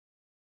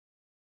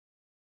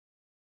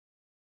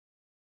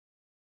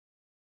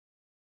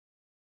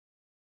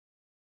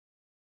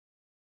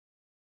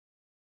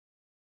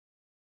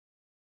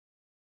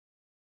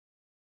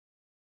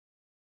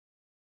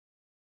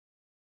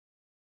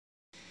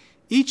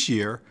Each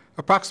year,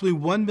 approximately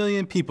 1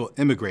 million people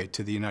immigrate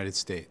to the United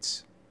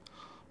States.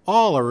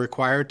 All are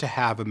required to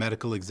have a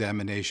medical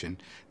examination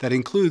that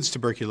includes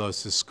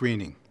tuberculosis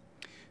screening.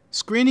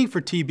 Screening for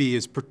TB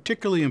is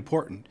particularly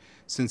important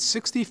since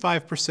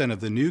 65% of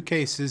the new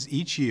cases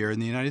each year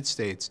in the United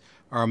States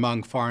are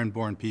among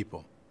foreign-born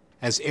people.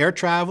 As air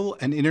travel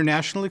and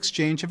international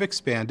exchange have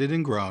expanded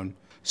and grown,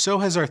 so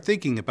has our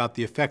thinking about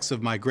the effects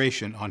of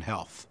migration on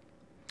health.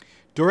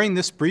 During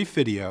this brief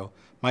video,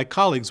 my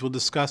colleagues will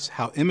discuss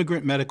how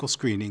immigrant medical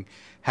screening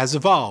has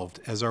evolved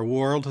as our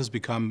world has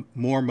become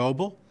more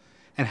mobile,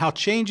 and how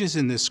changes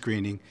in this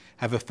screening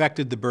have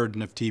affected the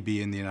burden of TB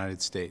in the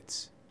United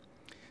States.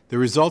 The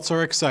results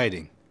are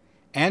exciting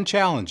and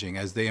challenging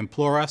as they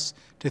implore us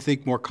to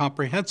think more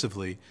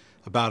comprehensively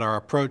about our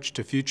approach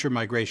to future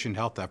migration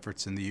health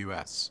efforts in the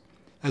U.S.,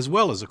 as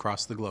well as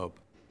across the globe.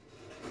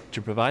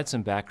 To provide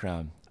some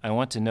background, I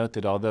want to note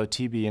that although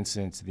TB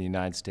incidence in the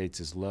United States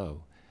is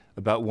low,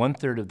 about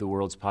 1/3 of the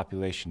world's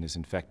population is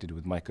infected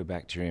with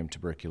Mycobacterium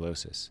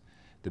tuberculosis,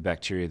 the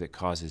bacteria that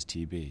causes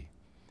TB.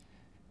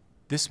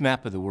 This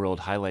map of the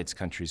world highlights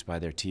countries by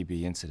their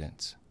TB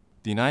incidence.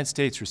 The United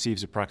States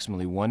receives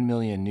approximately 1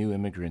 million new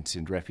immigrants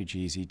and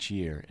refugees each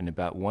year, and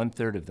about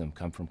 1/3 of them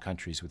come from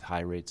countries with high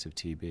rates of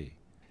TB.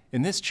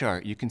 In this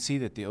chart, you can see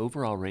that the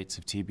overall rates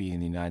of TB in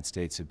the United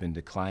States have been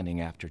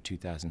declining after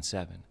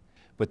 2007,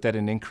 but that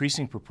an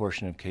increasing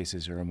proportion of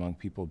cases are among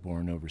people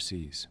born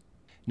overseas.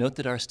 Note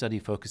that our study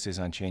focuses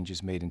on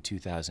changes made in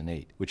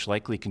 2008, which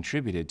likely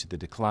contributed to the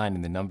decline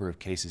in the number of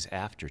cases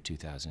after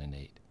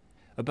 2008.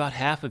 About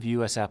half of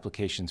U.S.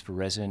 applications for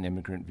resident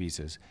immigrant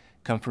visas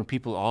come from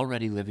people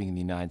already living in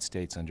the United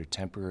States under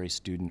temporary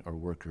student or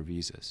worker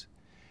visas.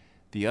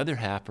 The other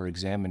half are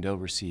examined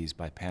overseas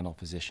by panel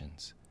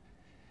physicians.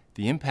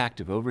 The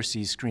impact of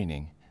overseas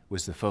screening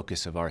was the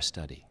focus of our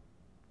study.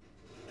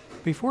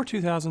 Before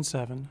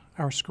 2007,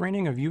 our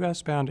screening of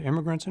U.S.-bound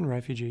immigrants and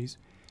refugees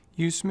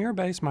used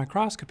smear-based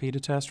microscopy to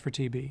test for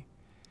TB.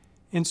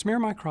 In smear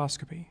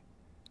microscopy,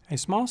 a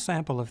small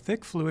sample of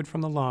thick fluid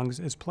from the lungs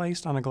is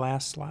placed on a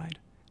glass slide.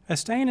 A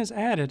stain is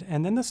added,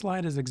 and then the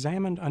slide is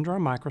examined under a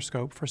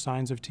microscope for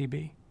signs of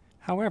TB.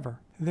 However,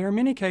 there are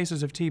many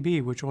cases of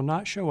TB which will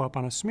not show up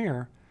on a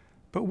smear,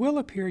 but will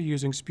appear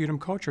using sputum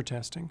culture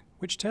testing,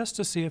 which tests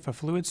to see if a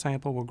fluid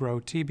sample will grow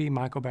TB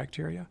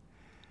mycobacteria.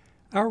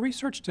 Our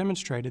research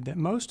demonstrated that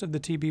most of the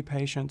TB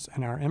patients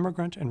in our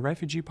immigrant and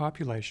refugee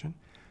population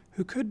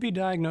who could be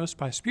diagnosed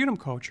by sputum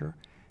culture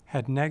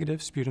had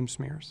negative sputum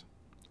smears.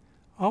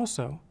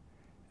 Also,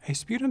 a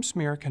sputum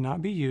smear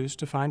cannot be used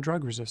to find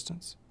drug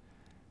resistance.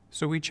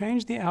 So we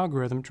changed the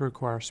algorithm to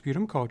require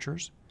sputum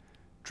cultures,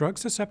 drug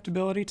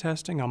susceptibility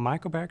testing on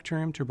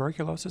Mycobacterium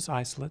tuberculosis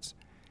isolates,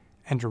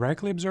 and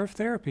directly observed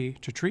therapy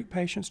to treat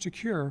patients to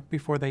cure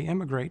before they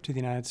immigrate to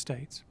the United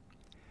States.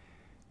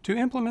 To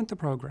implement the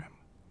program,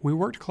 we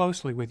worked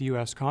closely with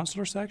U.S.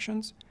 consular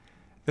sections,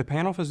 the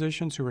panel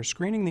physicians who are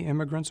screening the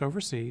immigrants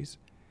overseas,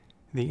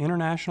 the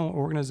International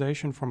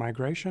Organization for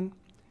Migration,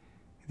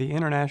 the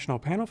International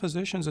Panel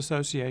Physicians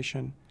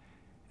Association,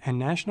 and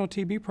national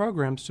TB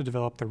programs to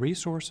develop the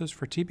resources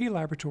for TB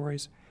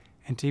laboratories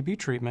and TB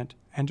treatment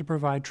and to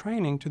provide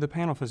training to the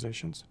panel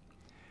physicians.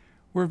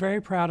 We're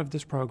very proud of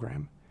this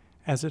program,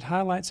 as it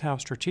highlights how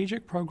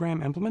strategic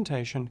program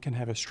implementation can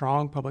have a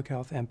strong public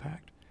health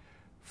impact.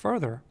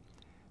 Further,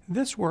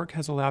 this work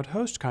has allowed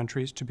host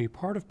countries to be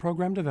part of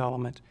program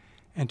development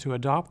and to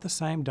adopt the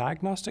same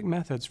diagnostic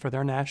methods for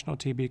their national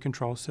TB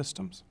control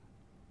systems.